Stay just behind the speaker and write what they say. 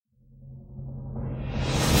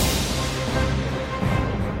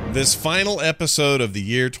This final episode of the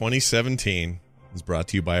year 2017 is brought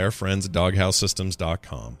to you by our friends at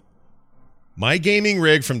DoghouseSystems.com. My gaming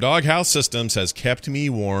rig from Doghouse Systems has kept me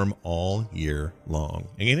warm all year long,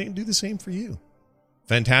 and it can do the same for you.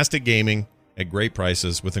 Fantastic gaming at great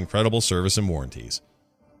prices with incredible service and warranties.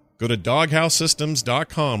 Go to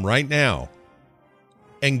DoghouseSystems.com right now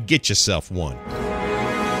and get yourself one.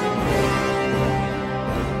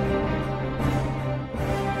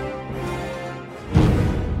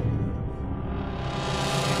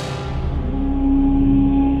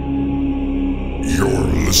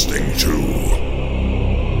 Listening to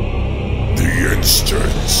The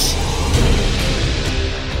Instance.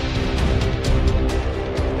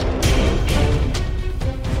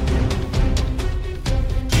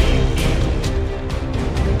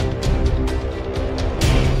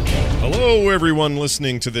 Hello, everyone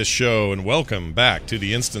listening to this show, and welcome back to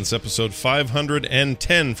The Instance, episode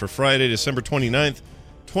 510 for Friday, December 29th,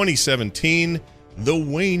 2017, the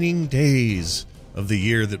waning days of the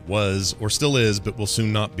year that was, or still is, but will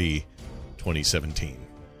soon not be 2017.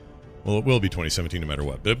 Well, it will be 2017 no matter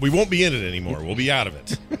what, but we won't be in it anymore. We'll be out of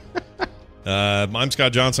it. I'm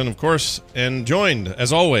Scott Johnson, of course, and joined,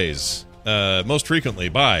 as always, most frequently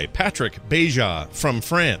by Patrick Beja from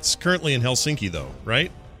France, currently in Helsinki, though,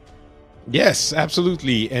 right? Yes,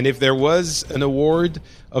 absolutely. And if there was an award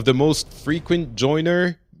of the most frequent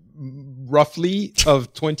joiner, roughly,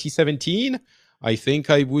 of 2017... I think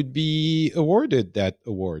I would be awarded that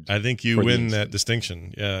award. I think you win that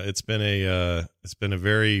distinction. Yeah, it's been a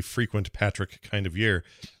very frequent Patrick kind of year,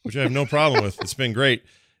 which I have no problem with. It's been great.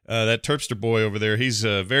 That Terpster boy over there, he's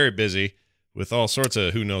very busy with all sorts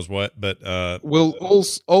of who knows what, but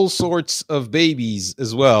all sorts of babies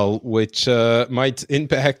as well, which might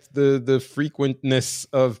impact the frequentness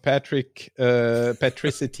of Patricity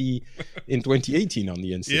in 2018 on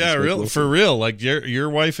the Instance. Yeah, for real. Like your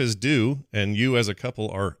wife is due, and you as a couple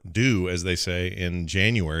are due, as they say, in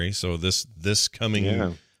January. So this coming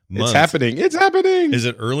month, it's happening. Is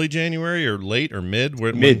it early January or late or mid?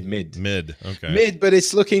 Mid. Okay. Mid, but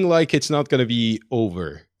it's looking like it's not going to be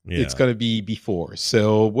over. Yeah. It's going to be before,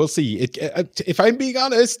 so we'll see. If I'm being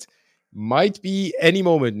honest, might be any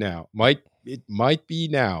moment now. It might be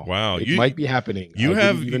now. Wow, it might be happening. You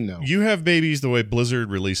have babies the way Blizzard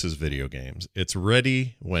releases video games. It's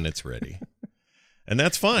ready when it's ready, and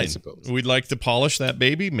that's fine. We'd like to polish that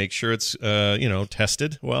baby, make sure it's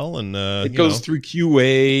tested well, and it goes through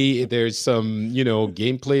QA. There's some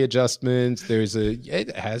gameplay adjustments.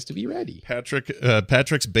 It has to be ready.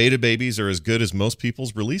 Patrick's beta babies are as good as most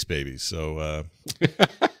people's release babies, so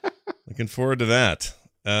looking forward to that.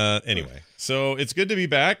 Anyway, so it's good to be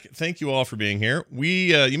back. Thank you all for being here.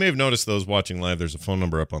 You may have noticed, those watching live, there's a phone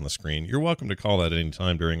number up on the screen. You're welcome to call that at any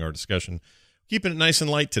time during our discussion. Keeping it nice and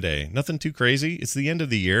light today. Nothing too crazy. It's the end of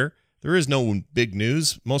the year. There is no big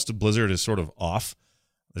news. Most of Blizzard is sort of off.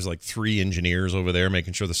 There's like 3 engineers over there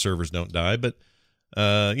making sure the servers don't die. But,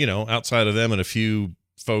 outside of them and a few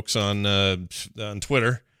folks on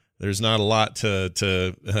Twitter, there's not a lot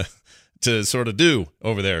to sort of do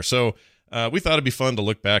over there. So we thought it'd be fun to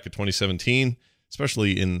look back at 2017,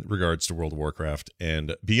 especially in regards to World of Warcraft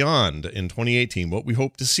and beyond in 2018, what we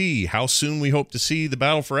hope to see, how soon we hope to see the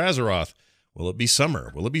Battle for Azeroth. Will it be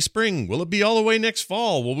summer? Will it be spring? Will it be all the way next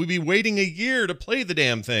fall? Will we be waiting a year to play the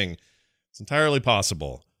damn thing? It's entirely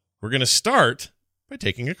possible. We're going to start by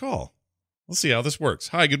taking a call. We'll see how this works.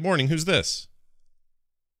 Hi, good morning. Who's this?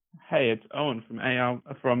 Hey, it's Owen from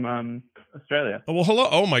Australia. Oh, well, hello.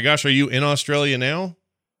 Oh my gosh, are you in Australia now?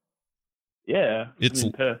 Yeah, I'm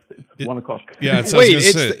in Perth. It's 1 o'clock. Yeah,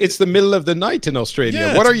 it's the middle of the night in Australia.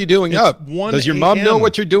 Yeah, what are you doing up? Does your mom know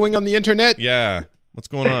what you're doing on the internet? Yeah. What's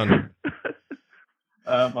going on?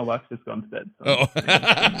 My wife's just gone to bed.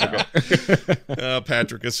 So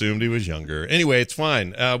Patrick assumed he was younger. Anyway, it's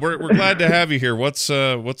fine. We're glad to have you here. What's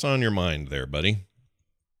on your mind there, buddy?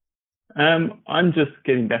 I'm just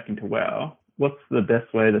getting back into WoW. What's the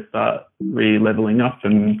best way to start re-leveling up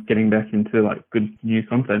and getting back into good new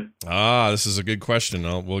content? This is a good question.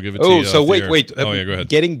 We'll give it to you. So wait. Oh yeah, go ahead.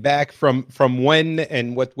 Getting back from when,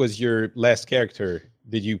 and what was your last character?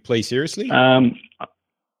 Did you play seriously?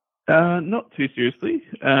 Not too seriously.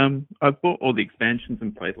 I've bought all the expansions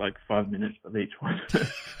and played 5 minutes of each one.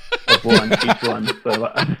 I've won each one,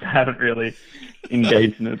 so I just haven't really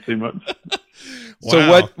engaged in it too much. Wow.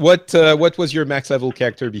 So what was your max level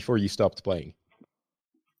character before you stopped playing?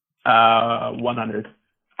 100.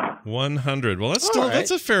 100. Well,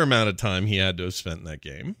 that's a fair amount of time he had to have spent in that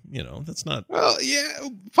game. That's not. Well, yeah,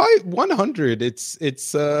 100. It's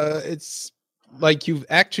like you've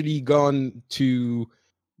actually gone to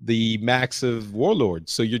the max of Warlord,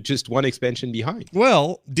 so you're just one expansion behind.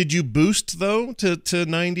 Well, did you boost though to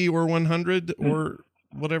 90 or 100 or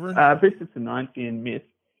whatever? Boosted to 90 in Myth,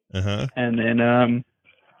 Uh-huh. and then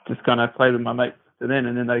just kind of played with my mates to then,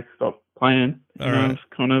 and then they stopped playing. All right.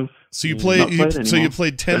 Kind of. So you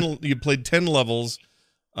played 10 levels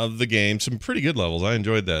of the game, some pretty good levels. I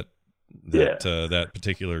enjoyed that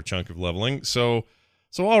particular chunk of leveling. So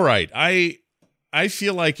all right. I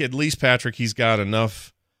feel like at least Patrick, he's got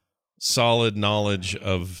enough solid knowledge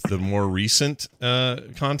of the more recent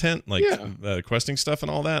content, like questing stuff and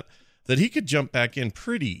all that he could jump back in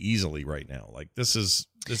pretty easily right now. Like this is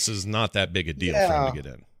not that big a deal for him to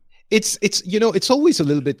get in. It's it's always a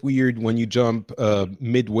little bit weird when you jump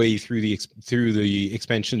midway through the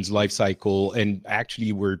expansion's life cycle, and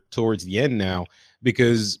actually we're towards the end now,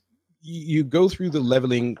 because you go through the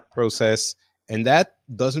leveling process and that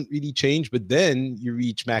doesn't really change, but then you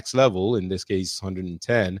reach max level, in this case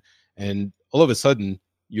 110, and all of a sudden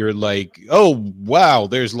you're like, oh wow,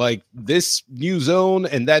 there's like this new zone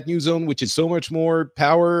and that new zone which is so much more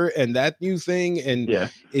power and that new thing, and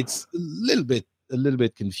it's a little bit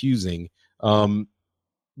confusing.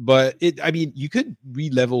 But you could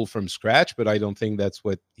re-level from scratch, but I don't think that's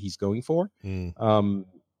what he's going for. I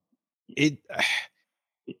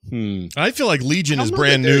feel like Legion is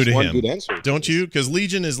brand new to him. Don't you? Because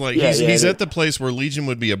Legion is like he's at the place where Legion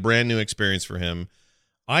would be a brand new experience for him.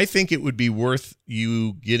 I think it would be worth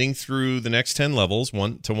you getting through the next 10 levels,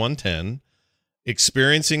 1 to 110,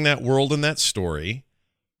 experiencing that world and that story,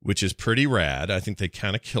 which is pretty rad. I think they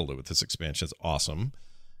kind of killed it with this expansion. It's awesome.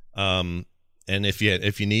 And if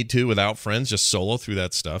you need to, without friends, just solo through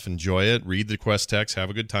that stuff, enjoy it, read the quest text, have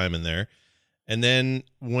a good time in there. And then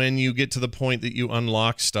when you get to the point that you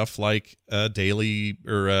unlock stuff like daily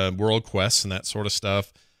or world quests and that sort of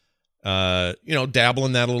stuff, dabble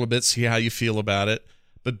in that a little bit, see how you feel about it.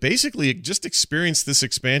 But basically, just experience this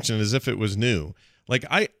expansion as if it was new. Like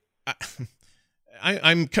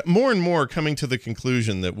I'm more and more coming to the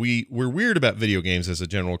conclusion that we're weird about video games as a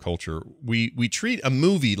general culture. We treat a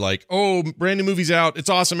movie like, oh, brand new movie's out, it's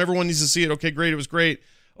awesome, everyone needs to see it. Okay, great, it was great.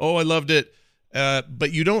 Oh, I loved it.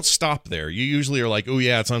 But you don't stop there. You usually are like, oh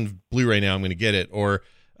yeah, it's on Blu-ray now, I'm going to get it. Or,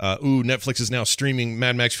 Netflix is now streaming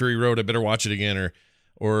Mad Max Fury Road, I better watch it again.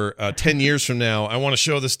 Or 10 years from now, I want to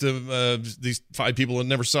show this to these 5 people that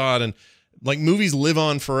never saw it. And like, movies live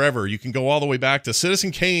on forever. You can go all the way back to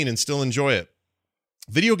Citizen Kane and still enjoy it.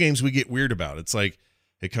 Video games, we get weird about. It's like,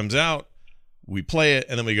 it comes out, we play it,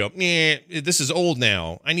 and then we go, this is old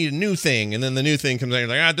now, I need a new thing. And then the new thing comes out,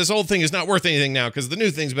 and you're like, this old thing is not worth anything now because the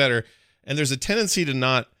new thing's better. And there's a tendency to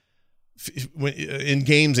not, in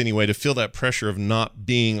games anyway, to feel that pressure of not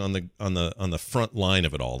being on the front line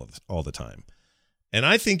of it all the time. And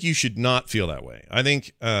I think you should not feel that way. I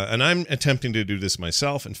think, and I'm attempting to do this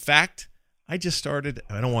myself. In fact, I just started,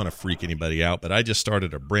 I don't want to freak anybody out, but I just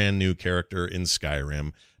started a brand new character in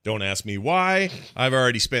Skyrim. Don't ask me why. I've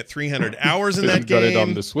already spent 300 hours in that game. You got it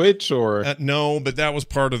on the Switch, or? No, but that was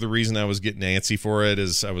part of the reason I was getting antsy for it,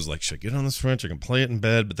 is I was like, should I get on the Switch? I can play it in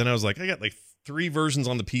bed. But then I was like, I got like 3 versions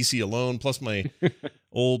on the PC alone, plus my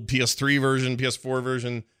old PS3 version, PS4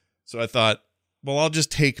 version. So I thought, well, I'll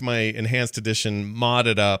just take my enhanced edition, mod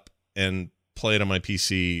it up, and play it on my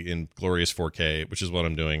PC in glorious 4K, which is what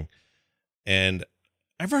I'm doing. And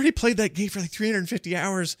I've already played that game for like 350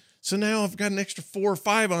 hours. So now I've got an extra 4 or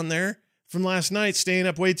 5 on there from last night, staying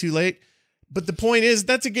up way too late. But the point is,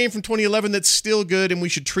 that's a game from 2011 that's still good, and we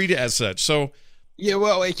should treat it as such. So, yeah,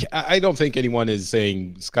 well, I don't think anyone is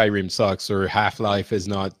saying Skyrim sucks or Half-Life is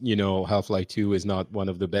not, Half-Life 2 is not one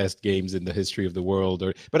of the best games in the history of the world.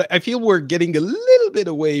 But I feel we're getting a little bit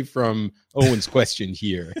away from Owen's question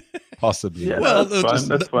here, possibly. Yeah, well, that's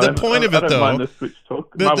fine. The point of it, though. I don't mind the Switch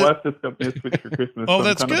talk. My wife just got me a Switch for Christmas. Oh, so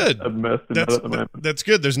that's good. Immersed in that at the moment. That's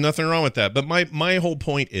good. There's nothing wrong with that. But my whole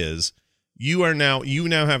point is, you now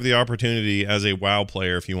have the opportunity as a WoW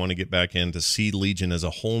player, if you want to get back in, to see Legion as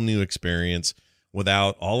a whole new experience.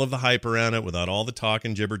 Without all of the hype around it, without all the talk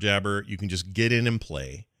and jibber jabber, you can just get in and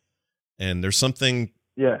play. And there's something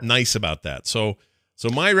nice about that. So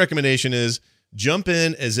my recommendation is jump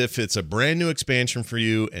in as if it's a brand new expansion for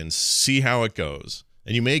you and see how it goes.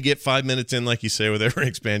 And you may get 5 minutes in, like you say, with every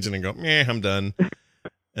expansion and go, I'm done.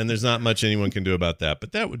 And there's not much anyone can do about that.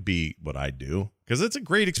 But that would be what I'd do, because it's a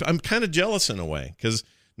great I'm kind of jealous in a way, because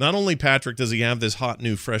not only, Patrick, does he have this hot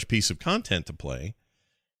new fresh piece of content to play,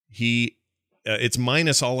 it's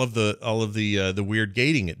minus all of the weird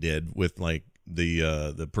gating it did with like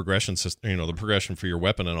the progression system, the progression for your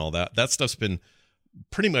weapon and all that. That stuff's been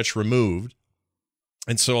pretty much removed,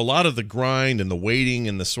 and so a lot of the grind and the waiting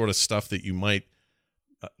and the sort of stuff that you might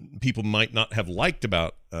people might not have liked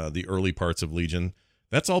about the early parts of Legion,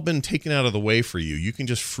 that's all been taken out of the way for you. You can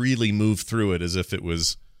just freely move through it as if it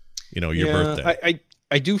was, your birthday.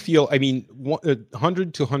 I do feel,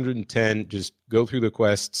 100 to 110, just go through the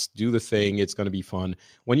quests, do the thing. It's going to be fun.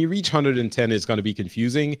 When you reach 110, it's going to be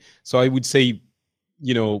confusing. So I would say,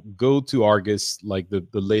 go to Argus, like the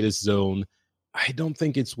latest zone. I don't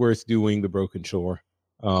think it's worth doing the Broken Shore,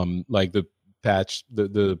 like the patch,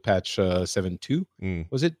 the patch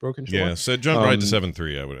 7.2. Was it Broken Shore? Yeah, so jump right to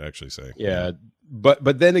 7.3, I would actually say. Yeah,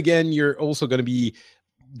 but then again, you're also going to be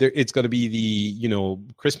there. It's going to be the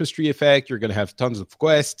Christmas tree effect. You're going to have tons of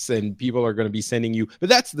quests, and people are going to be sending you. But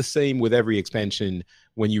that's the same with every expansion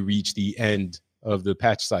when you reach the end of the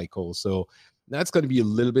patch cycle. So that's going to be a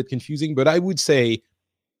little bit confusing. But I would say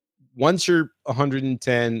once you're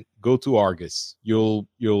 110, go to Argus. You'll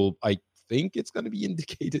I think it's going to be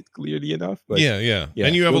indicated clearly enough. But yeah.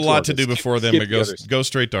 And you have a lot to do before then, but go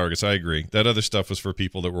straight to Argus. I agree. That other stuff was for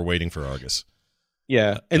people that were waiting for Argus.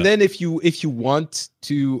 Yeah, and then if you want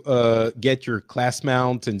to get your class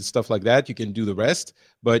mount and stuff like that, you can do the rest,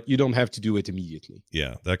 but you don't have to do it immediately.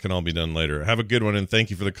 Yeah, that can all be done later. Have a good one, and thank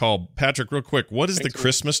you for the call. Patrick, real quick, what is the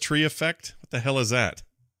Christmas tree effect? What the hell is that?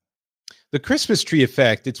 The Christmas tree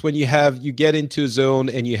effect, it's when you get into a zone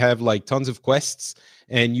and you have like tons of quests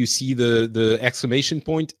and you see the exclamation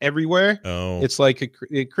point everywhere. Oh. It's like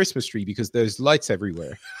a Christmas tree because there's lights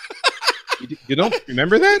everywhere. You don't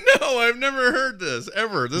remember that? No, I've never heard this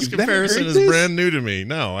ever. This comparison is brand new to me.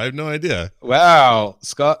 No, I have no idea. Wow,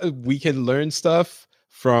 Scott, we can learn stuff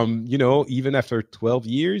from, even after 12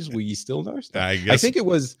 years, we still know stuff. I think it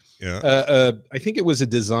was a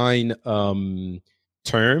design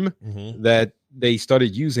term that they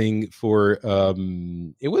started using for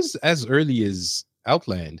it was as early as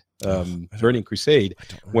Outland, Burning Crusade,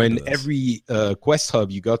 when every quest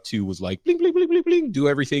hub you got to was like bling bling bling bling bling, do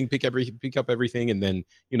everything, pick up everything, and then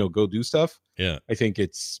go do stuff. Yeah, I think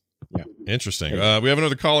it's interesting. We have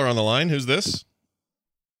another caller on the line. Who's this?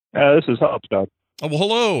 This is Hobbs Dog. Oh well,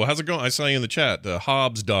 hello. How's it going? I saw you in the chat.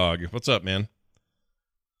 Hobbs Dog. What's up, man?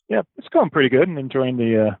 Yeah, it's going pretty good, and enjoying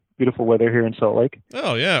the beautiful weather here in Salt Lake.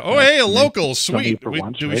 Oh yeah. Oh hey, a local, sweet.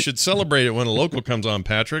 We should celebrate it when a local comes on,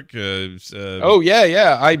 Patrick. Oh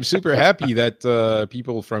yeah. I'm super happy that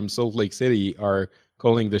people from Salt Lake City are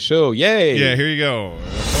calling the show. Yay! Yeah, here you go.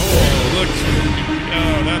 Oh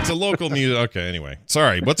look, that's a local music. Okay, anyway,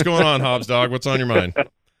 sorry. What's going on, Hobbs Dog? What's on your mind?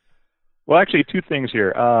 Well, actually, two things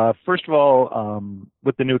here. First of all,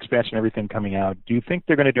 with the new expansion, everything coming out, do you think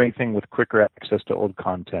they're going to do anything with quicker access to old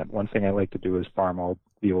content? One thing I like to do is farm all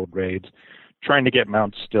the old raids, trying to get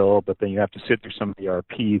mounts still, but then you have to sit through some of the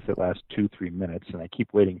RPs that last 2-3 minutes, and I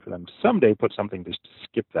keep waiting for them to someday put something just to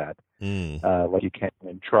skip that, like you can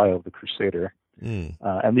in Trial of the Crusader.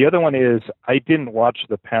 And the other one is, I didn't watch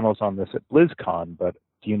the panels on this at BlizzCon, but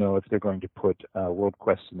do you know if they're going to put world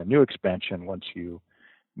quests in the new expansion once you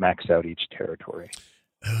max out each territory?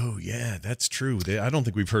 Oh yeah, that's true. I don't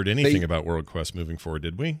think we've heard anything about World Quest moving forward,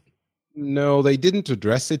 did we? No, they didn't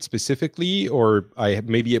address it specifically, or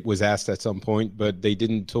maybe it was asked at some point, but they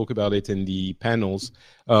didn't talk about it in the panels.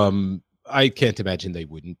 I can't imagine they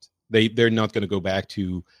wouldn't. They're not going to go back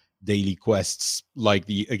to daily quests like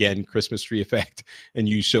the Christmas tree effect, and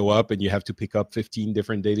you show up and you have to pick up 15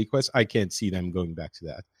 different daily quests. I can't see them going back to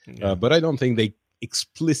that. Yeah. But I don't think they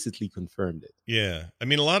explicitly confirmed it. Yeah, I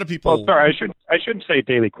mean, a lot of people. Well, sorry, I shouldn't say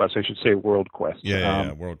daily quest. I should say world quest.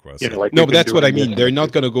 Yeah, world quest. Like no, but that's what I mean. They're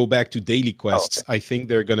not going to go back to daily quests. Oh, okay. I think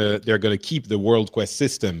they're gonna keep the world quest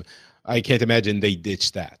system. I can't imagine they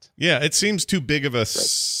ditch that. Yeah, it seems too big of a.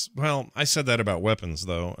 Well, I said that about weapons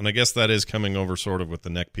though, and I guess that is coming over sort of with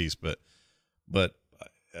the neck piece, but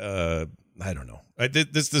I don't know.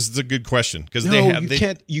 This is a good question because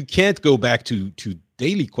you can't go back to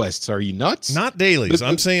daily quests. Are you nuts? Not dailies.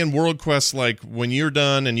 I'm saying world quests, like when you're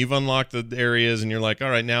done and you've unlocked the areas and you're like, all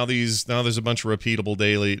right, now there's a bunch of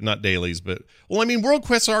repeatable not dailies, but I mean, world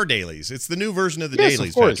quests are dailies. It's the new version of the dailies,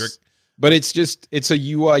 of course. Patrick. But it's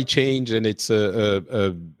a UI change and it's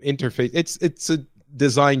a interface. It's a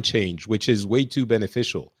design change, which is way too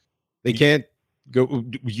beneficial. They can't go.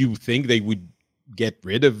 You think they would get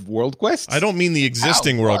rid of world quests? I don't mean the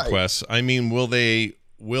existing world quests. I mean, will they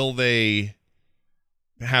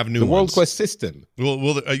have new world quest system?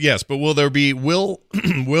 Yes, but will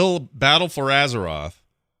Battle for Azeroth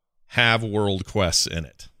have world quests in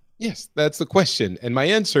it? Yes, that's the question, and my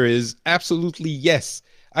answer is absolutely yes.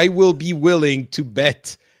 I will be willing to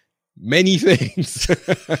bet many things.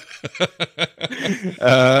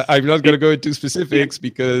 I'm not going to go into specifics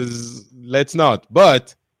because let's not,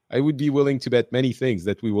 but I would be willing to bet many things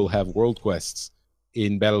that we will have world quests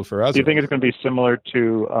in Battle for Azeroth. Do you think it's going to be similar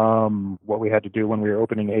to what we had to do when we were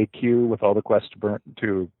opening AQ with all the quests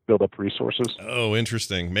to build up resources? Oh,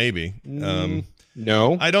 interesting. Maybe.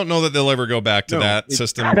 No. I don't know that they'll ever go back to that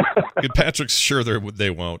system. Patrick's sure they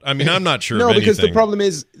won't. I mean, I'm not sure. No, of because anything.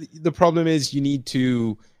 the problem is you need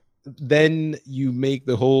to. Then you make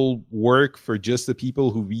the whole work for just the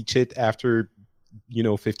people who reach it after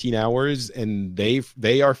 15 hours, and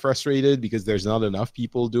they are frustrated because there's not enough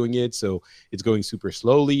people doing it, so it's going super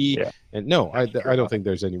slowly. Yeah. And no, I don't think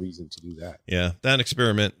there's any reason to do that. Yeah, that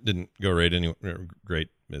experiment didn't go great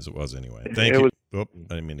as it was anyway. Thank you. I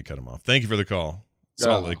didn't mean to cut him off. Thank you for the call.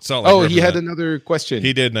 Salt Lake he had another question.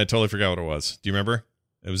 He did, and I totally forgot what it was. Do you remember?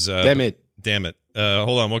 It was Damn it.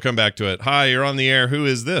 Hold on, we'll come back to it. Hi, you're on the air. Who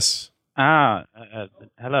is this? Hello.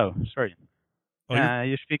 Sorry. Oh,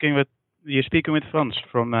 you're speaking with Frans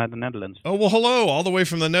from the Netherlands. Oh, well, hello, all the way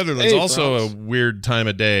from the Netherlands. Hey, also Frans. a weird time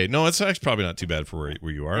of day. No, it's actually probably not too bad for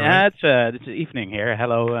where you are. Yeah, right? it's evening here.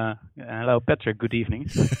 Hello, Patrick. Good evening.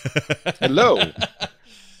 Hello.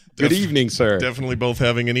 Good evening, sir. Definitely both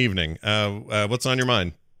having an evening. What's on your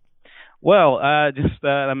mind? Well,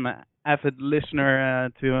 I'm an avid listener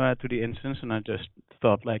to the instance, and I just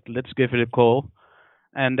thought, let's give it a call.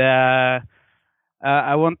 And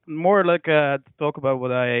I want more to talk about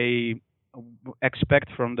what I expect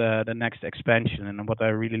from the next expansion and what I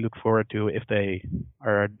really look forward to if they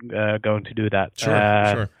are going to do that.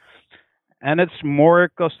 Sure. And it's more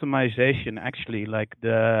customization, actually. Like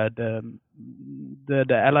the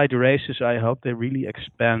allied races, I hope they really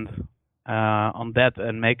expand on that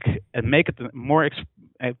and make it more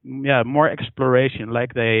more exploration,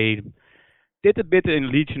 like they did a bit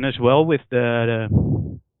in Legion as well with the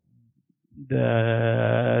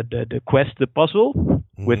quest, the puzzle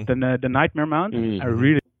with the Nightmare Mount. I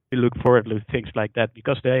really look forward to things like that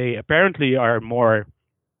because they apparently are more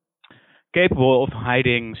capable of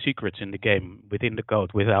hiding secrets in the game within the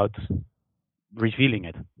code without revealing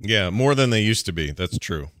it. Yeah, more than they used to be. That's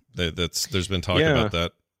true. There's been talk about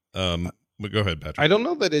that. But go ahead, Patrick. I don't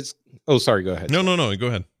know that it's. Oh, sorry. Go ahead. No. Go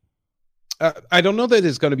ahead. I don't know that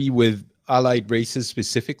it's going to be with allied races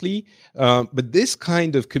specifically, but this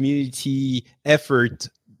kind of community effort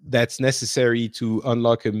that's necessary to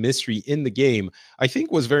unlock a mystery in the game, I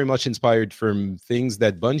think was very much inspired from things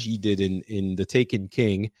that Bungie did in the Taken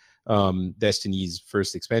King, Destiny's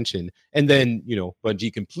first expansion. And then,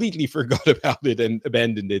 Bungie completely forgot about it and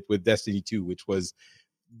abandoned it with Destiny 2, which was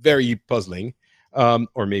very puzzling.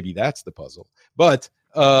 Or maybe that's the puzzle. But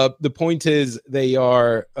the point is they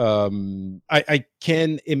are I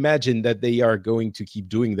can imagine that they are going to keep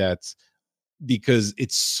doing that because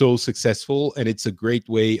it's so successful and it's a great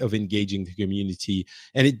way of engaging the community,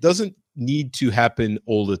 and it doesn't need to happen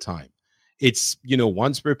all the time. It's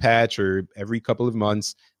once per patch or every couple of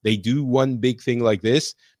months they do one big thing like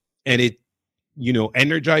this, and it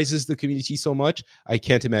energizes the community so much. I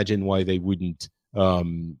can't imagine why they wouldn't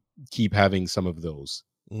keep having some of those.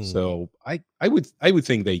 So I would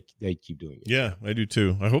think they keep doing it. Yeah, I do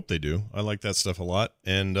too. I hope they do. I like that stuff a lot.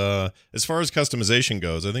 And as far as customization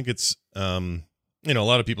goes, I think it's a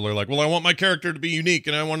lot of people are like, well, I want my character to be unique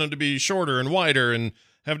and I want him to be shorter and wider and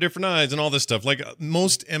have different eyes and all this stuff. Like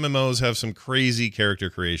most MMOs have some crazy character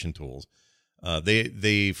creation tools.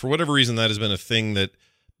 They for whatever reason, that has been a thing that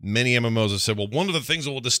many MMOs have said, well, one of the things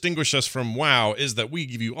that will distinguish us from WoW is that we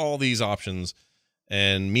give you all these options.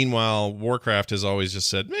 And meanwhile, Warcraft has always just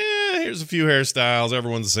said, here's a few hairstyles,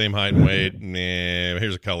 everyone's the same height and weight,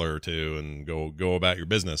 here's a color or two, and go about your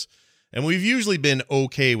business. And we've usually been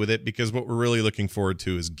okay with it because what we're really looking forward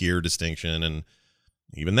to is gear distinction, and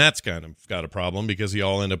even that's kind of got a problem because you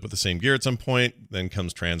all end up with the same gear at some point. Then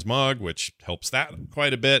comes transmog, which helps that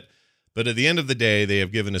quite a bit. But at the end of the day, they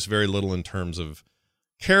have given us very little in terms of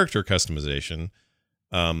character customization.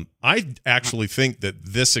 I actually think that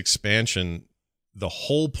this expansion, the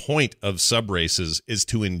whole point of sub-races is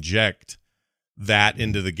to inject that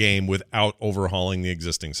into the game without overhauling the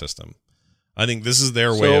existing system. I think this is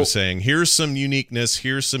their way of saying, here's some uniqueness,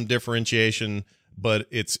 here's some differentiation, but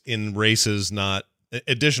it's in races, not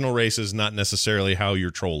additional races, not necessarily how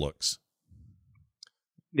your troll looks.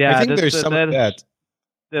 Yeah, I think there's some of that.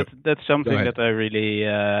 That's something that I really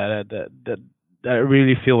that I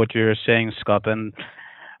really feel what you're saying, Scott. And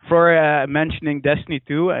for mentioning Destiny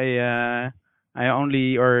 2, I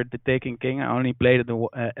only, or the Taken King, I only played it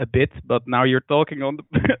a bit, but now you're talking on the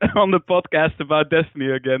on the podcast about Destiny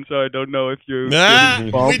again, so I don't know if you.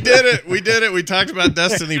 We did it. We talked about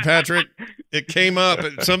Destiny, Patrick. It came up.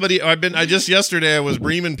 Yesterday I was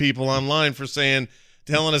reaming people online for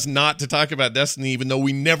telling us not to talk about Destiny, even though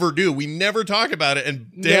we never do. We never talk about it,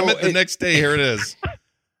 and damn it, the next day here it is.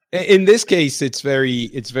 In this case, it's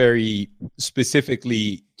very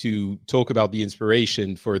specifically to talk about the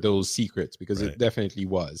inspiration for those secrets, because Right. it definitely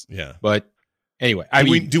was. Yeah. But anyway,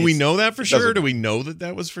 Do we know that for sure? doesn't- Do we know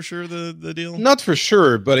that was for sure the deal? not for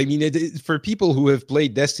sure, but I mean, for people who have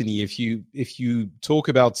played Destiny, if you talk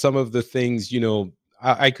about some of the things,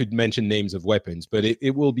 I could mention names of weapons, but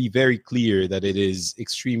it will be very clear that it is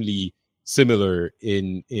extremely similar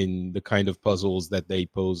in the kind of puzzles that they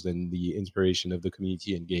posed and the inspiration of the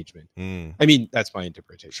community engagement. Mm, I mean, that's my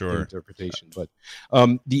interpretation. Sure. But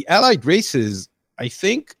the allied races, I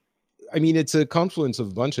think, I mean, it's a confluence of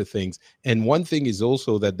a bunch of things. And one thing is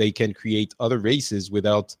also that they can create other races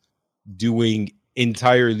without doing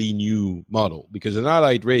entirely new model, because an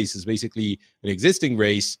allied race is basically an existing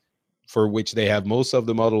race for which they have most of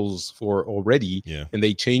the models for already, yeah. and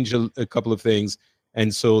they change a couple of things,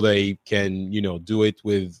 and so they can do it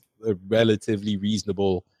with a relatively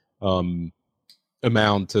reasonable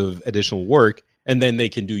amount of additional work, and then they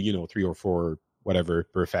can do 3 or 4 whatever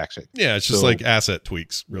per faction. Yeah, it's just So- like asset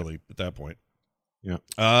tweaks, really, at that point. Yeah.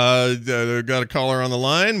 Got a caller on the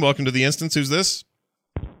line. Welcome to the instance. Who's this?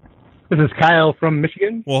 This is Kyle from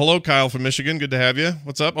Michigan. Well, hello, Kyle from Michigan. Good to have you.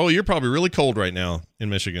 What's up? Oh, you're probably really cold right now in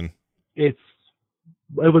Michigan. It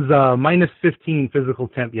was minus 15 physical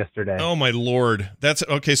temp yesterday. Oh my lord. That's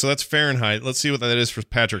okay. So that's Fahrenheit. Let's see what that is for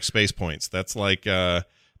Patrick space points. That's like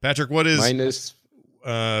Patrick. What is Minus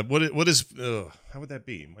what is how would that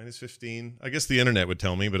be? Minus 15. I guess the internet would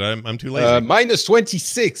tell me, but I'm too lazy. minus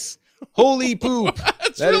 26. Holy poop!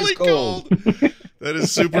 That's That is really cold. That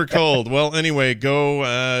is super cold. Well, anyway, go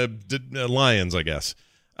Lions, I guess.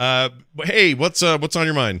 But hey, what's on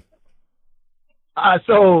your mind?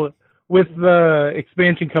 So with the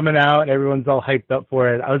expansion coming out, everyone's all hyped up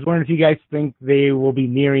for it. I was wondering if you guys think they will be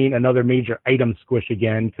nearing another major item squish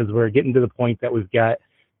again, because we're getting to the point that we've got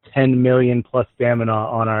 10 million plus stamina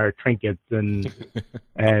on our trinkets and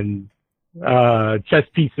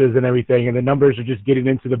chest pieces and everything, and the numbers are just getting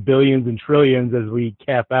into the billions and trillions as we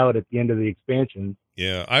cap out at the end of the expansion.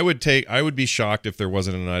 Yeah, I would be shocked if there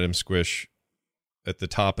wasn't an item squish at the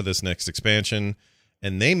top of this next expansion.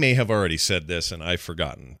 And they may have already said this and I've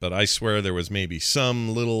forgotten, but I swear there was maybe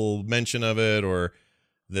some little mention of it, or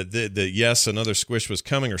that yes, another squish was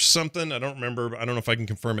coming or something. I don't remember. I don't know if I can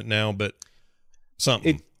confirm it now, but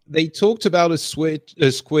something. They talked about a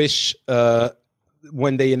squish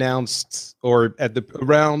when they announced, or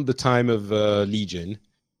around the time of Legion,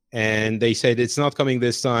 and they said it's not coming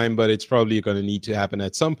this time, but it's probably going to need to happen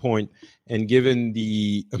at some point. And given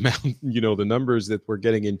the amount, the numbers that we're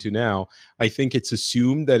getting into now, I think it's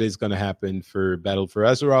assumed that it's going to happen for Battle for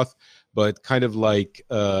Azeroth, but kind of like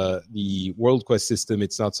the World Quest system,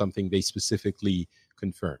 it's not something they specifically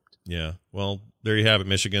confirmed. Yeah. Well, there you have it,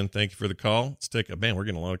 Michigan. Thank you for the call. Let's take we're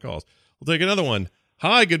getting a lot of calls. We'll take another one.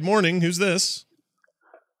 Hi, good morning. Who's this?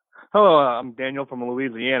 Hello, I'm Daniel from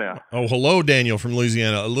Louisiana. Oh, hello, Daniel from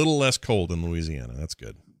Louisiana. A little less cold in Louisiana. That's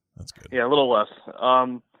good. Yeah, a little less.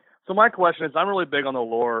 So my question is, I'm really big on the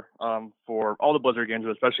lore for all the Blizzard games,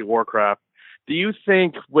 especially Warcraft. Do you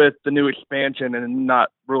think with the new expansion and not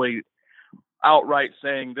really outright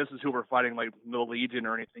saying this is who we're fighting, like the Legion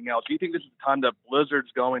or anything else, do you think this is the time that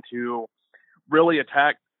Blizzard's going to really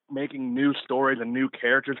attack making new stories and new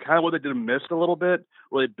characters, kind of what they did in Mist a little bit,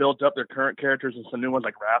 where they built up their current characters and some new ones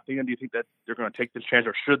like Rathian? Do you think that they're going to take this chance,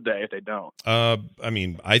 or should they if they don't? I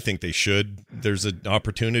mean, I think they should. There's an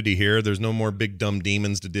opportunity here. There's no more big dumb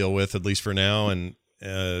demons to deal with, at least for now, and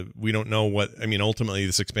we don't know what. I mean, ultimately,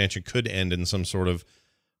 this expansion could end in some sort of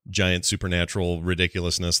giant supernatural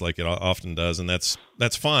ridiculousness, like it often does, and that's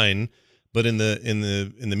fine. But in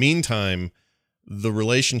the meantime, the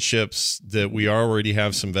relationships that we already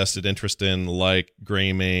have some vested interest in, like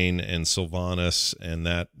Greymane and Sylvanas and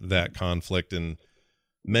that conflict and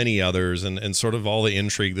many others, and sort of all the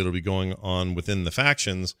intrigue that'll be going on within the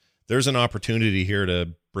factions, there's an opportunity here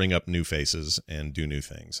to bring up new faces and do new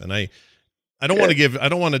things. And I don't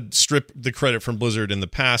want to strip the credit from Blizzard. In the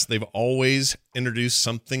past, they've always introduced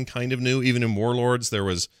something kind of new. Even in Warlords, there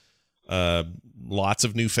was lots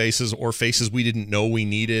of new faces or faces we didn't know we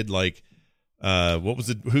needed, like what was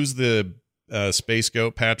it? Who's the space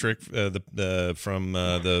goat, Patrick? From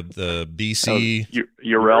the BC.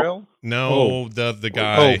 Yrel? No, the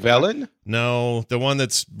guy. Oh, Velen? No, the one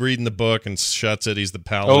that's reading the book and shuts it. He's the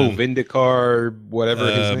paladin. Oh, Vindicar, whatever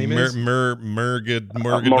his name is. Murad.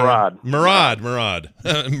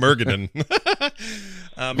 Murgadon.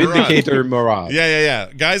 Vindicator Murad.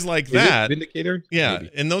 Yeah. Guys like Is that. it Vindicator? Yeah,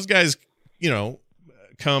 Maybe. and those guys,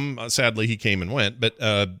 come. Sadly, he came and went, but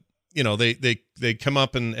they come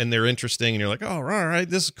up and they're interesting, and you're like, oh, all right,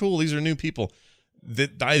 this is cool. These are new people.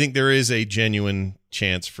 I think there is a genuine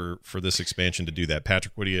chance for this expansion to do that.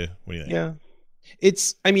 Patrick, what do you think? Yeah.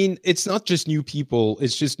 It's not just new people.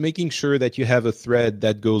 It's just making sure that you have a thread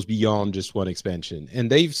that goes beyond just one expansion. And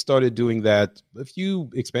they've started doing that a few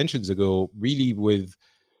expansions ago, really with,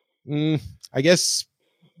 I guess,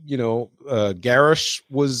 Garrosh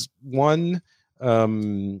was one.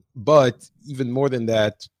 But even more than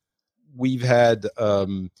that, we've had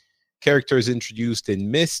characters introduced in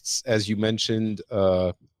Mists, as you mentioned.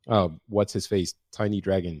 What's his face? Tiny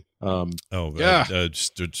Dragon. Rathian.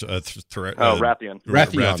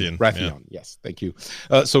 Rathian. Yes, thank you.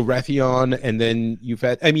 So Rathian, and then you've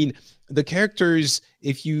had. The characters.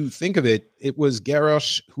 If you think of it, it was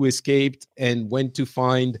Garrosh who escaped and went to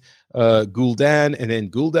find Gul'dan, and then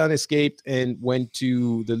Gul'dan escaped and went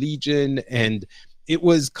to the Legion, and it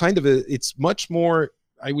was kind of it's much more,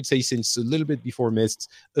 I would say, since a little bit before Mists,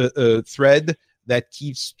 a thread that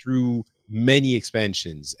keeps through many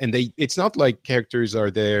expansions. And it's not like characters are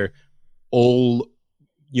there all,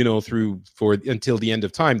 through until the end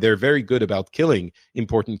of time. They're very good about killing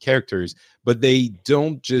important characters, but they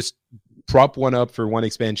don't just prop one up for one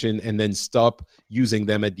expansion and then stop using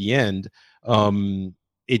them at the end. In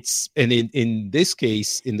this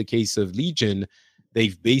case, in the case of Legion,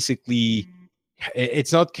 they've basically,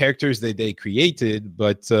 it's not characters that they created,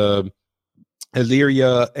 but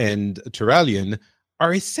Illyria and Turalyon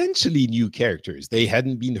are essentially new characters. They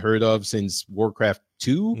hadn't been heard of since Warcraft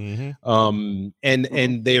 2,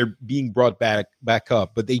 and they're being brought back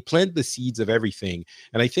up. But they plant the seeds of everything,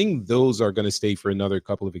 and I think those are going to stay for another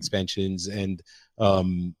couple of expansions. And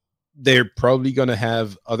they're probably going to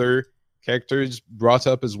have other characters brought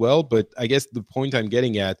up as well. But I guess the point I'm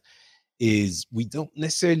getting at is we don't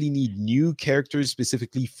necessarily need new characters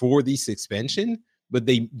specifically for this expansion, but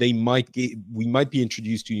we might be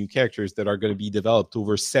introduced to new characters that are going to be developed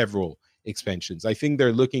over several expansions. I think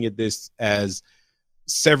they're looking at this as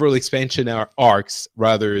several expansion arcs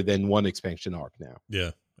rather than one expansion arc now.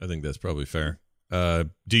 Yeah, I think that's probably fair. Are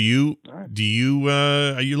you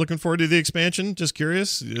looking forward to the expansion? Just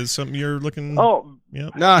curious, is something you're looking? Oh, yeah.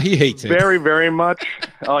 No, he hates it very, very much.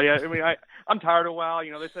 Oh yeah, I'm tired of WoW.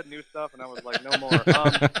 They said new stuff, and I was like, no more.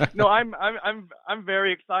 No, I'm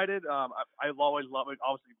very excited. I've always loved,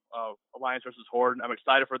 obviously, Alliance versus Horde. I'm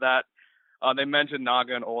excited for that. They mentioned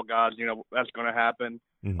Naga and Old Gods. That's going to happen.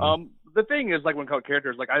 Mm-hmm. The thing is, like, when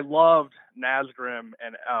characters, like, I loved Nazgrim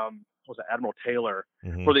and was it Admiral Taylor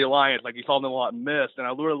for the Alliance. Like, you saw them a lot in Mist, and I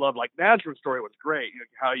really loved, like, Nazgrim's story was great.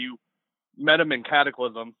 How you met him in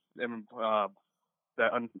Cataclysm and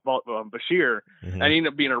Bashir, and he ended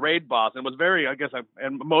up being a raid boss, and was very, I guess,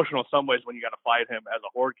 emotional in some ways when you got to fight him as a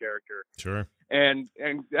Horde character. Sure. And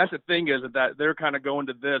that's the thing is that they're kind of going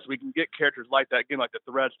to this. We can get characters like that, again, like the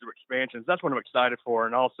threads through expansions. That's what I'm excited for,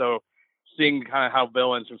 and also seeing kind of how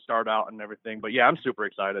villains can start out and everything. But yeah, I'm super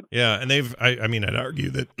excited. Yeah, and I'd argue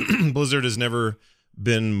that Blizzard has never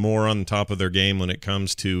been more on top of their game when it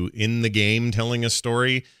comes to in the game telling a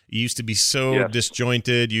story. It used to be so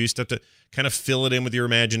disjointed. You used to have to kind of fill it in with your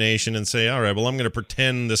imagination and say, all right, well, I'm going to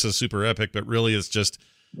pretend this is super epic, but really it's just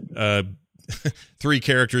three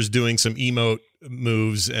characters doing some emote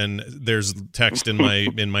moves and there's text in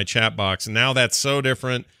my chat box. And now that's so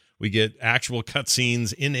different. We get actual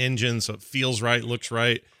cutscenes in engine, so it feels right, looks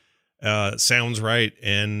right, sounds right,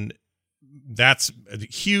 and that's a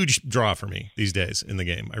huge draw for me these days in the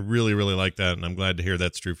game. I really, really like that, and I'm glad to hear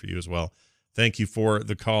that's true for you as well. Thank you for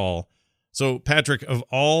the call. So, Patrick, of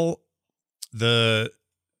all the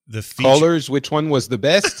callers, which one was the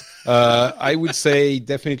best? I would say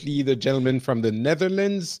definitely the gentleman from the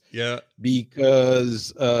Netherlands. Yeah,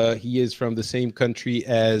 because he is from the same country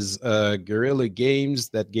as Guerrilla Games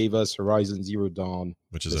that gave us Horizon Zero Dawn,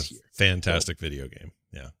 which is a fantastic video game.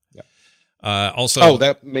 Yeah. Also,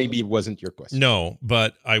 that maybe wasn't your question. No,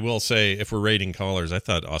 but I will say, if we're rating callers, I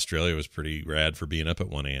thought Australia was pretty rad for being up at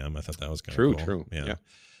 1 a.m. I thought that was kind of cool. True. Yeah.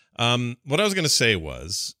 What I was going to say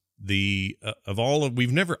was I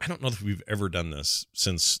don't know if we've ever done this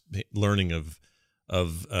since learning of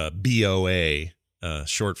BOA,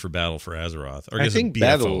 short for Battle for Azeroth. Or I think BFOA.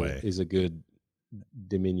 Battle is a good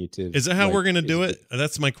diminutive. Is that how we're going to do it?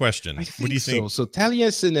 That's my question. I think what do you think? So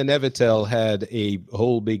Taliesin and Evitel had a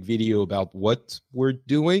whole big video about what we're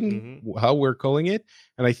doing, how we're calling it,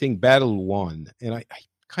 and I think Battle won, and I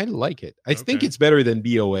kind of like it. I think it's better than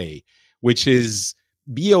BOA, which is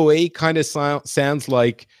BOA kind of sounds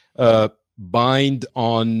like bind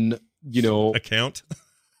on account.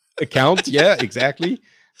 Yeah, exactly.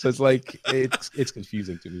 So it's like it's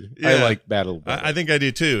confusing to me. Yeah. I like Battle. I think I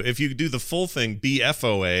do too. If you do the full thing,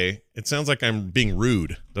 BFOA, it sounds like I'm being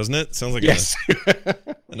rude, doesn't it? It sounds like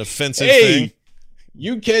an offensive thing.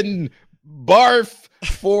 You can barf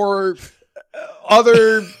for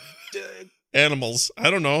other Animals. I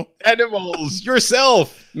don't know. animals.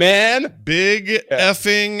 Yourself, man. Big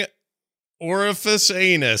effing orifice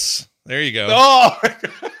anus. There you go. Oh,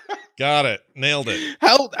 Got it. Nailed it.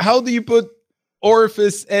 how do you put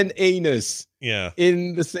orifice and anus Yeah.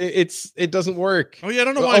 in the same? It doesn't work. Oh yeah. I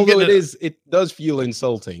don't know why. Although I'm getting it does feel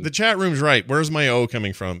insulting. The chat room's right. Where's my O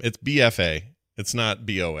coming from? It's BFA. It's not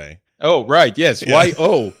BOA. Oh, right. Yes. Yeah.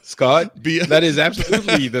 YO, Scott. B- That is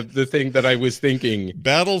absolutely the thing that I was thinking.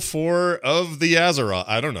 Battle 4 of the Azeroth.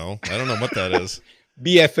 I don't know what that is.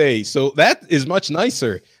 BFA. So that is much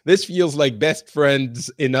nicer. This feels like best friends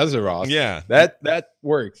in Azeroth. Yeah. That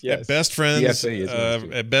works. Yes. Best friends. BFA is nice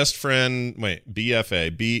too. Best friend. Wait,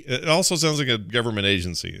 BFA. It also sounds like a government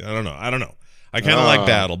agency. I don't know. I kind of like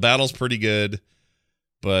Battle. Battle's pretty good.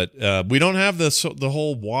 But we don't have the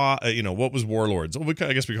whole what was Warlords? Oh,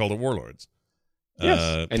 I guess we called it Warlords.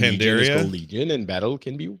 Yes. And Legion is Pandaria. called Legion, and Battle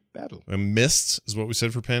can be Battle. And Mists is what we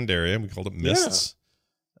said for Pandaria. We called it Mists.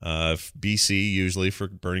 BC usually for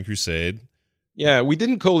Burning Crusade. Yeah, we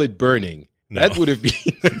didn't call it Burning. No. That would have been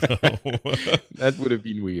No. that would have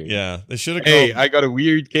been weird. Yeah, they should have called. Hey, I got a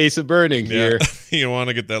weird case of burning here. You want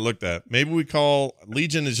to get that looked at. Maybe we call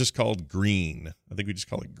Legion is just called Green. I think we just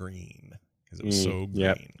call it Green because it was so green.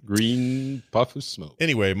 Yeah, green puff of smoke.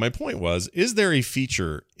 Anyway, my point was: is there a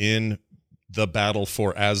feature in the battle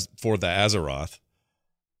for the Azeroth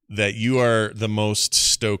that you are the most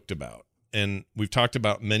stoked about? And we've talked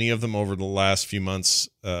about many of them over the last few months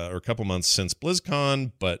or a couple months since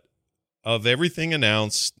BlizzCon, but of everything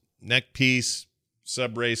announced, neck piece,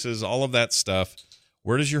 sub races, all of that stuff,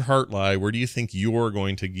 where does your heart lie? Where do you think you're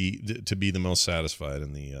going to be the most satisfied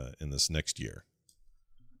in this next year?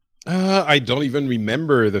 I don't even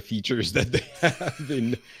remember the features that they have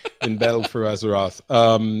in Battle for Azeroth.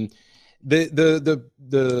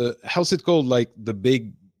 The how's it called? Like the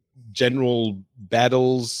big general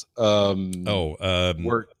battles.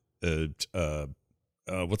 Were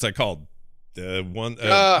What's that called?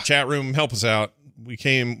 Chat room, help us out.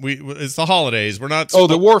 It's the holidays. We're not.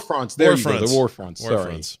 The war fronts. There you go. Fronts. The war fronts. War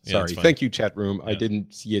fronts. Yeah, Sorry. Thank you, chat room. Yeah. I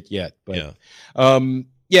didn't see it yet, but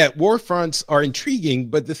war fronts are intriguing.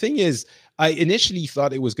 But the thing is, I initially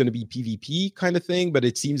thought it was going to be PvP kind of thing, but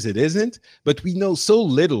it seems it isn't. But we know so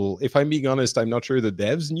little. If I'm being honest, I'm not sure the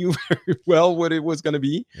devs knew very well what it was going to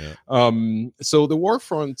be. Yeah. So the war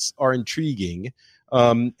fronts are intriguing,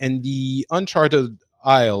 and the Uncharted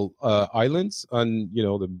islands on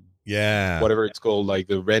whatever it's called, like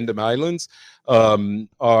the random islands,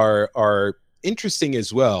 are interesting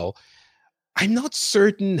as well. I'm not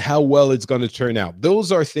certain how well it's going to turn out.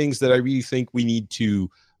 Those are things that I really think we need to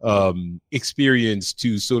experience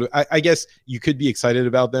to sort of. I guess you could be excited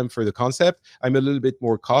about them for the concept. I'm a little bit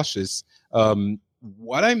more cautious.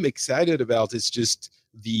 What I'm excited about is just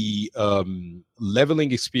the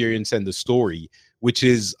leveling experience and the story, which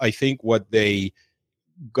is, I think, what they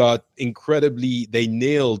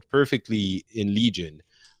nailed perfectly in Legion.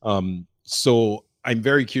 So I'm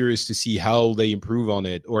very curious to see how they improve on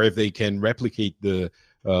it, or if they can replicate the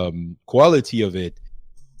quality of it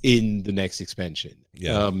in the next expansion.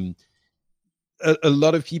 Yeah. A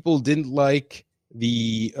lot of people didn't like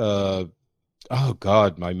the oh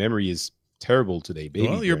god, my memory is terrible today, baby.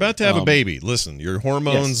 Well, you're about to have a baby. Listen, your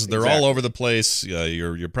hormones, they're exactly. all over the place.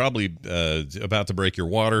 You're probably about to break your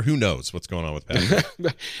water. Who knows what's going on with Patrick?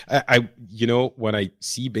 I when I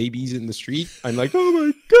see babies in the street, I'm like, oh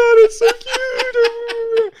my god, it's so cute.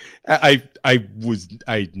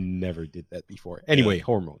 I never did that before. Anyway,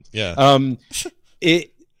 hormones. Yeah.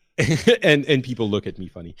 And people look at me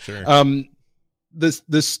funny. Sure.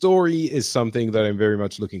 The story is something that I'm very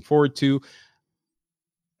much looking forward to.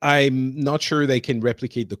 I'm not sure they can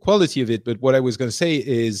replicate the quality of it, but what I was going to say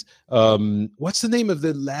is, what's the name of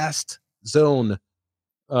the last zone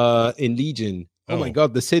in Legion? Oh my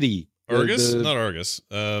god, the city. Argus? Not Argus.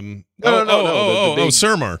 No.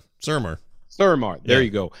 Surmar. Surmar. There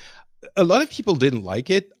you go. A lot of people didn't like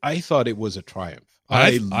it. I thought it was a triumph.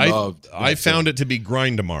 I found it to be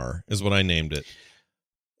Grindamar, is what I named it.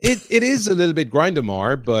 It is a little bit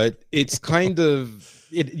Grindamar, but it's kind of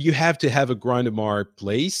you have to have a Grindamar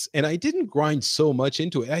place, and I didn't grind so much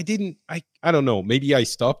into it. I don't know. Maybe I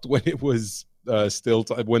stopped when it was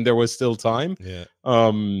when there was still time. Yeah.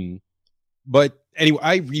 But anyway,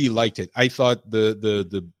 I really liked it. I thought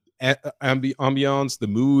the ambiance, the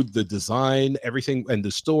mood, the design, everything, and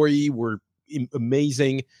the story were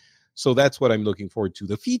amazing. So that's what I'm looking forward to.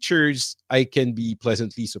 The features I can be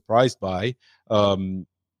pleasantly surprised by.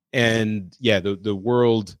 And yeah, the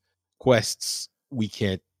world quests we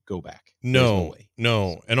can't go back. No,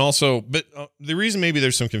 and also, but the reason maybe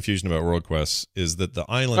there's some confusion about World Quests is that the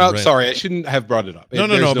island. Sorry, I shouldn't have brought it up.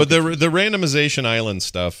 No. But the randomization island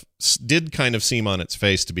stuff did kind of seem on its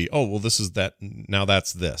face to be, oh well, this is that. Now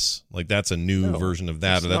that's this. Like that's a new version of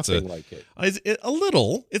that. Or that's like it. A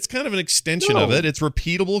little. It's kind of an extension of it. It's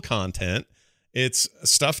repeatable content. It's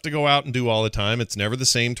stuff to go out and do all the time. It's never the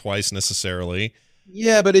same twice necessarily.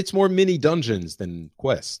 Yeah, but it's more mini dungeons than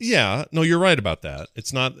quests. Yeah, no, you're right about that.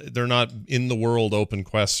 It's not; they're not in the world open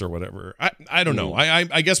quests or whatever. I don't know.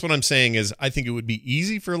 I guess what I'm saying is I think it would be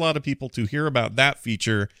easy for a lot of people to hear about that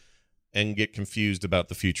feature and get confused about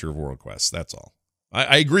the future of World Quests. That's all.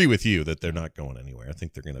 I agree with you that they're not going anywhere. I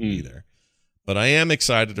think they're going to be there. But I am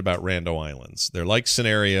excited about Rando Islands. They're like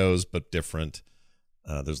scenarios, but different.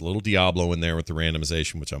 There's a little Diablo in there with the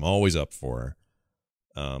randomization, which I'm always up for.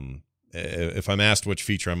 If I'm asked which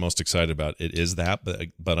feature I'm most excited about, it is that.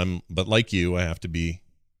 But like you,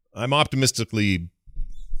 I'm optimistically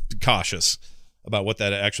cautious about what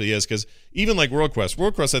that actually is, because even like World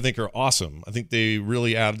Quests I think are awesome. I think they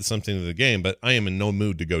really added something to the game, but I am in no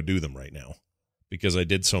mood to go do them right now because I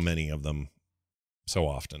did so many of them so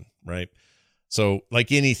often, right? So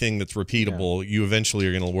like anything that's repeatable, you eventually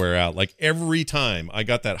are going to wear out. Like every time I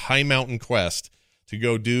got that high mountain quest to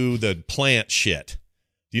go do the plant shit.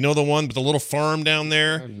 Do you know the one with the little farm down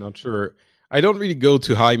there? I'm not sure. I don't really go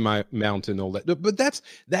to high mountain, all that. But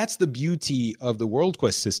that's the beauty of the World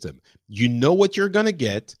Quest system. You know what you're going to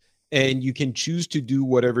get, and you can choose to do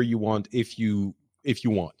whatever you want if you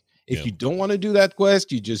want. If you don't want to do that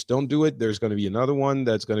quest, you just don't do it. There's going to be another one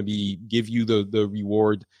that's going to give you the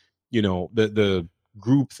reward, the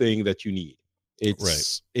group thing that you need.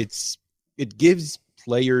 It gives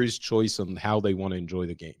players choice on how they want to enjoy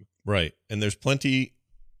the game. Right. And there's plenty.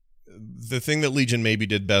 The thing that Legion maybe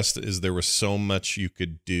did best is there was so much you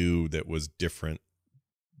could do that was different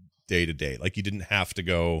day to day. Like you didn't have to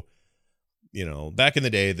go, back in the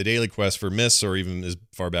day, the daily quest for Mists, or even as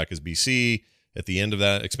far back as BC, at the end of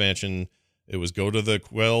that expansion, it was go to the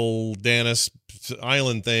Quel'Danis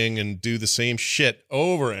island thing and do the same shit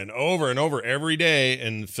over and over and over every day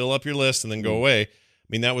and fill up your list and then go away. I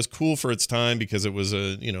mean, that was cool for its time because it was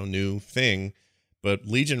a, new thing, but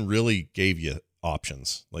Legion really gave you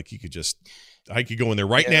options. Like I could go in there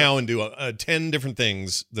right now and do 10 different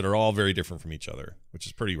things that are all very different from each other, which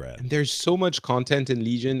is pretty rad. And there's so much content in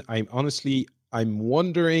Legion. I'm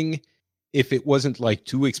wondering if it wasn't like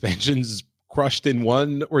 2 expansions crushed in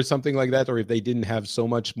one or something like that, or if they didn't have so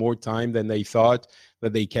much more time than they thought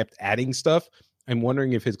that they kept adding stuff. I'm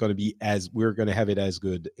wondering if it's going to be we're going to have it as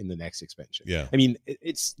good in the next expansion. Yeah. I mean,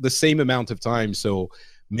 it's the same amount of time, so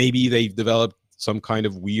maybe they've developed some kind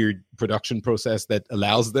of weird production process that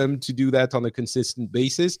allows them to do that on a consistent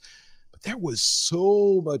basis. But there was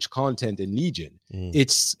so much content in Legion.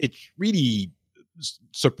 It's really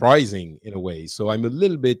surprising in a way. So I'm a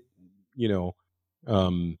little bit,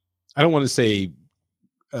 I don't want to say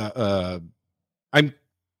I'm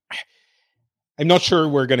not sure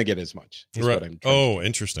we're going to get as much. Right.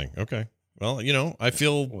 Interesting. Okay. Well, I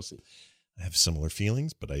feel we'll see. I have similar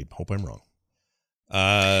feelings, but I hope I'm wrong.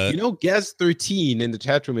 Gaz13 in the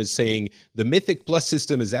chat room is saying the Mythic Plus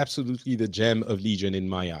system is absolutely the gem of Legion in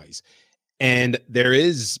my eyes. And there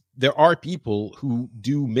are people who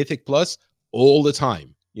do Mythic Plus all the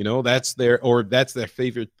time. That's their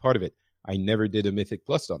favorite part of it. I never did a Mythic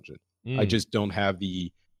Plus dungeon. I just don't have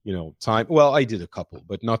the, time. Well, I did a couple,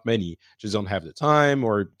 but not many. Just don't have the time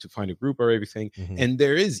or to find a group or everything. And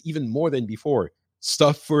there is even more than before.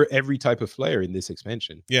 Stuff for every type of player in this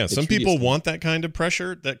expansion. Yeah, some people want that kind of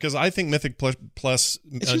pressure. That because I think Mythic Plus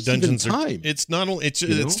dungeons are. It's not only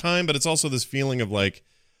it's time, but it's also this feeling of like,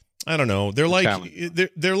 I don't know. They're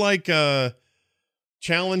like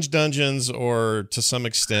challenge dungeons, or to some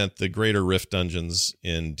extent the Greater Rift dungeons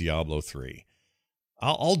in Diablo 3.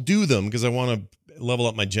 I'll do them because I want to level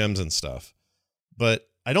up my gems and stuff, but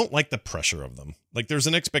I don't like the pressure of them. Like there's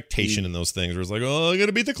an expectation in those things where it's like, oh, I got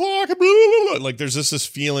to beat the clock. Blah, blah, blah. Like there's just this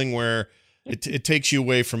feeling where it takes you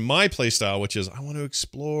away from my play style, which is I want to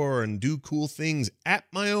explore and do cool things at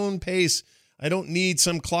my own pace. I don't need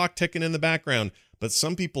some clock ticking in the background, but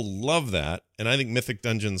some people love that. And I think Mythic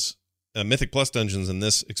Plus dungeons in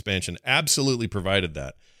this expansion absolutely provided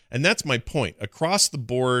that. And that's my point. Across the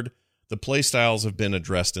board, the play styles have been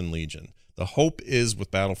addressed in Legion. The hope is with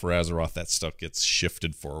Battle for Azeroth, that stuff gets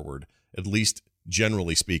shifted forward, at least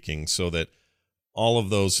generally speaking, so that all of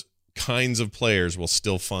those kinds of players will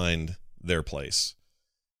still find their place.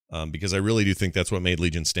 Because I really do think that's what made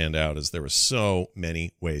Legion stand out, is there were so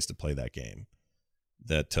many ways to play that game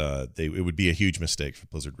that it would be a huge mistake if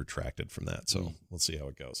Blizzard retracted from that. So we'll see how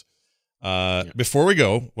it goes. Before we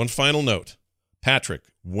go, one final note. Patrick,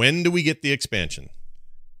 when do we get the expansion?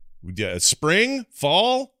 Spring,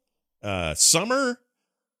 fall, summer?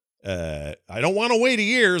 I don't want to wait a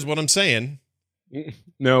year is what I'm saying.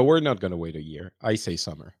 No, we're not going to wait a year. I say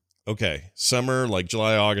summer. Okay. Summer, like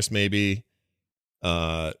July, August, maybe.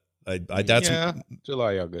 That's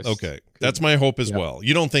July, August. Okay. That's my hope as well.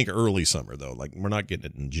 You don't think early summer, though? Like, we're not getting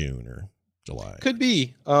it in June or July. Could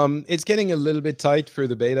be. It's getting a little bit tight for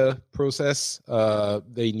the beta process.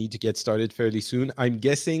 They need to get started fairly soon. I'm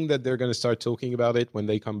guessing that they're going to start talking about it when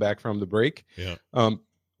they come back from the break. Yeah.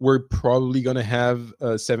 We're probably going to have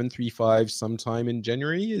 735 sometime in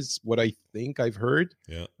January is what I think I've heard.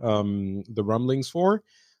 Yeah. The rumblings for.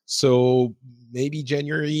 So maybe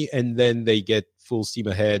January, and then they get full steam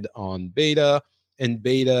ahead on beta. And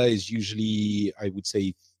beta is usually, I would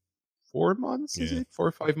say, 4 months. Is it 4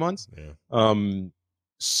 or 5 months? Yeah.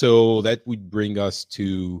 So that would bring us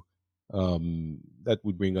to,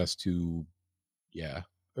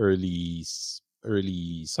 early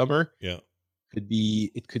summer. Yeah.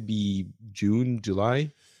 It could be June, July,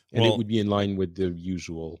 and it would be in line with the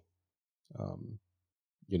usual,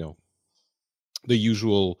 the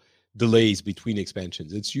usual delays between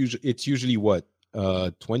expansions. It's usually what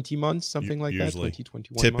 20 months, something like usually. that. 20,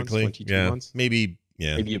 21 Typically, months, 22 months. Maybe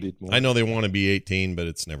a bit more. I know they want to be 18, but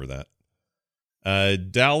it's never that.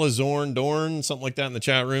 Dalazorn Dorn, something like that in the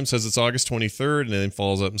chat room, says it's August 23rd, and then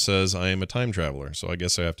follows up and says, I am a time traveler. So I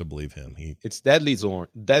guess I have to believe him. It's Dudley Dorn.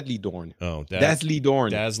 Oh, Dazzly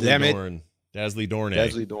Dorn. Dazzly Dorn. Dazzly Dorn.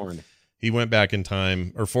 Dazzly Dorn. He went back in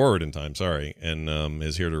time, or forward in time, sorry, and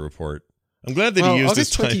is here to report. I'm glad that he used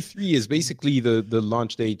August his time. 23 is basically the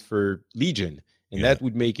launch date for Legion, and that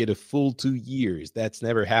would make it a full 2 years. That's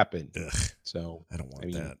never happened. Ugh. So I don't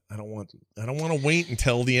want that. I don't want to wait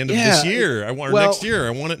until the end of this year. I want next year. I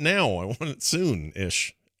want it now. I want it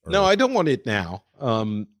soon-ish. No, I don't want it now.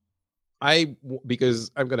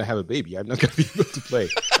 Because I'm gonna have a baby. I'm not gonna be able to play.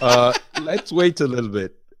 Let's wait a little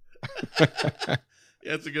bit.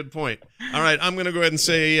 Yeah, that's a good point. All right, I'm gonna go ahead and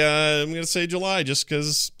say July, just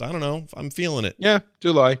because I don't know. I'm feeling it. Yeah,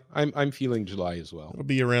 July. I'm feeling July as well. It'll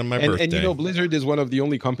be around my birthday. And Blizzard is one of the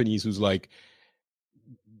only companies who's like,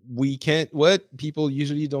 people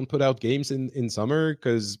usually don't put out games in summer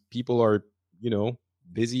because people are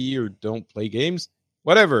busy or don't play games.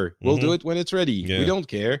 Whatever, we'll do it when it's ready. Yeah. We don't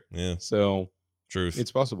care. Yeah. So truth.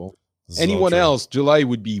 It's possible. Anyone else, July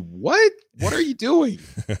would be what? What are you doing?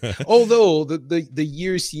 Although the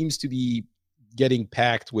year seems to be getting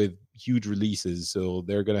packed with huge releases, so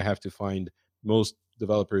they're gonna have to find most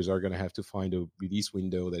developers are gonna have to find a release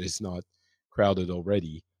window that is not crowded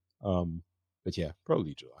already. But yeah,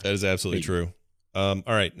 probably July. That is absolutely true. All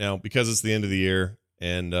right, now because it's the end of the year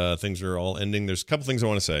and things are all ending, there's a couple things I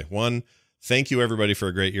want to say. One, thank you everybody for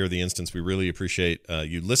a great year of the Instance. We really appreciate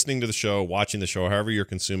you listening to the show, watching the show, however you're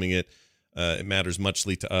consuming it. It matters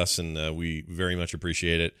muchly to us, and we very much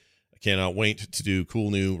appreciate it. I cannot wait to do cool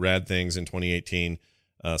new rad things in 2018.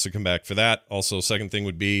 So come back for that. Also, second thing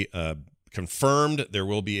would be confirmed there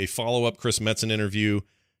will be a follow-up Chris Metzen interview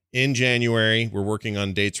in January. We're working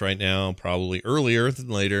on dates right now, probably earlier than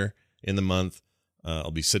later in the month.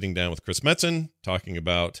 I'll be sitting down with Chris Metzen talking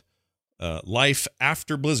about life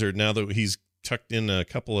after Blizzard, now that he's tucked in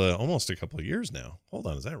almost a couple of years now. Hold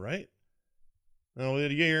on, is that right? No,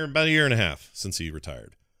 about a year and a half since he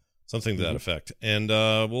retired, something to that effect. And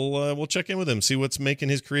we'll check in with him, see what's making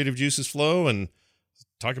his creative juices flow, and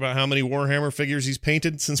talk about how many Warhammer figures he's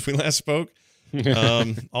painted since we last spoke.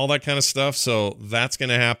 All that kind of stuff. So that's going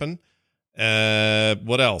to happen.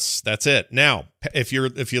 What else? That's it. Now, if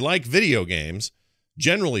you like video games,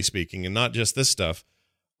 generally speaking, and not just this stuff,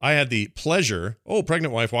 I had the pleasure. Oh,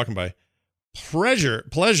 pregnant wife walking by. Pleasure.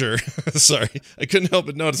 Sorry, I couldn't help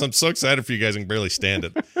but notice. I'm so excited for you guys. I can barely stand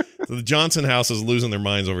it. So the Johnson house is losing their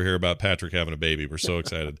minds over here about Patrick having a baby. We're so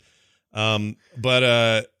excited.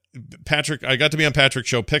 But Patrick, I got to be on Patrick's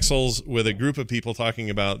show Pixels with a group of people talking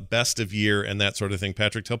about best of year and that sort of thing.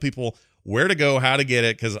 Patrick, tell people where to go, how to get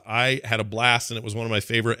it, because I had a blast and it was one of my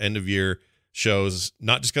favorite end of year shows.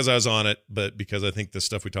 Not just because I was on it, but because I think the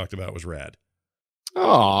stuff we talked about was rad.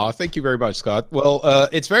 Oh, thank you very much, Scott. Well,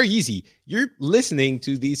 it's very easy. You're listening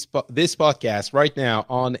to this podcast right now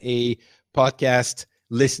on a podcast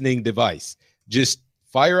listening device. Just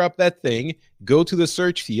fire up that thing, go to the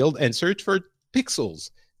search field, and search for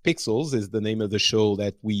Pixels. Pixels is the name of the show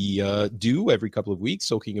that we do every couple of weeks,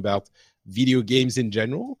 talking about video games in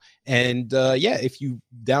general. And if you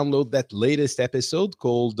download that latest episode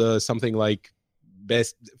called something like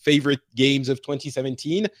Best Favorite Games of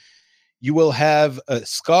 2017, you will have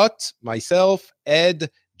Scott, myself,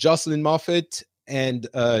 Ed, Jocelyn Moffat, and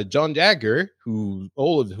John Jagger,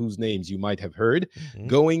 whose names you might have heard,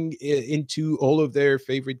 going into all of their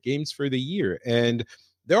favorite games for the year. And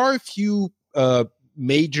there are a few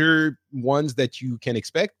major ones that you can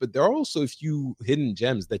expect, but there are also a few hidden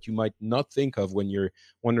gems that you might not think of when you're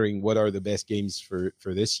wondering what are the best games for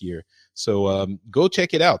this year. So go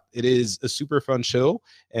check it out. It is a super fun show,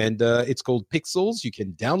 and it's called Pixels. You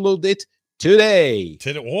can download it today.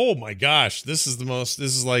 Oh my gosh, this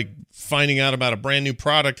is like finding out about a brand new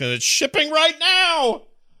product and it's shipping right now.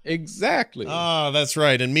 Exactly. That's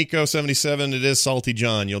right. And Miko77, it is Salty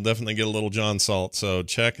John. You'll definitely get a little John Salt, so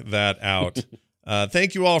check that out.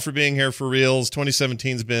 Thank you all for being here for reals.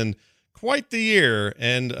 2017's been quite the year,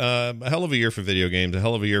 and a hell of a year for video games, a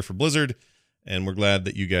hell of a year for Blizzard, and we're glad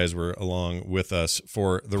that you guys were along with us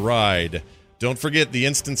for the ride. Don't forget,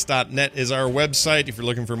 theinstance.net is our website. If you're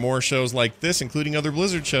looking for more shows like this, including other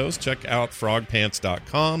Blizzard shows, check out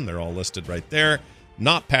frogpants.com. They're all listed right there.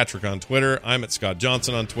 Not Patrick on Twitter. I'm at Scott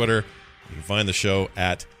Johnson on Twitter. You can find the show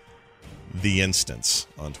at The Instance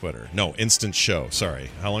on Twitter. No, Instance Show.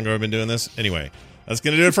 Sorry. How long have I been doing this? Anyway, that's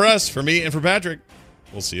going to do it for us, for me, and for Patrick.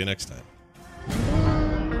 We'll see you next time.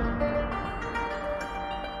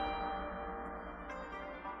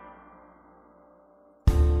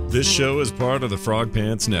 This show is part of the Frog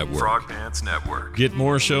Pants Network. Frog Pants Network. Get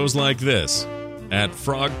more shows like this at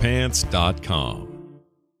frogpants.com.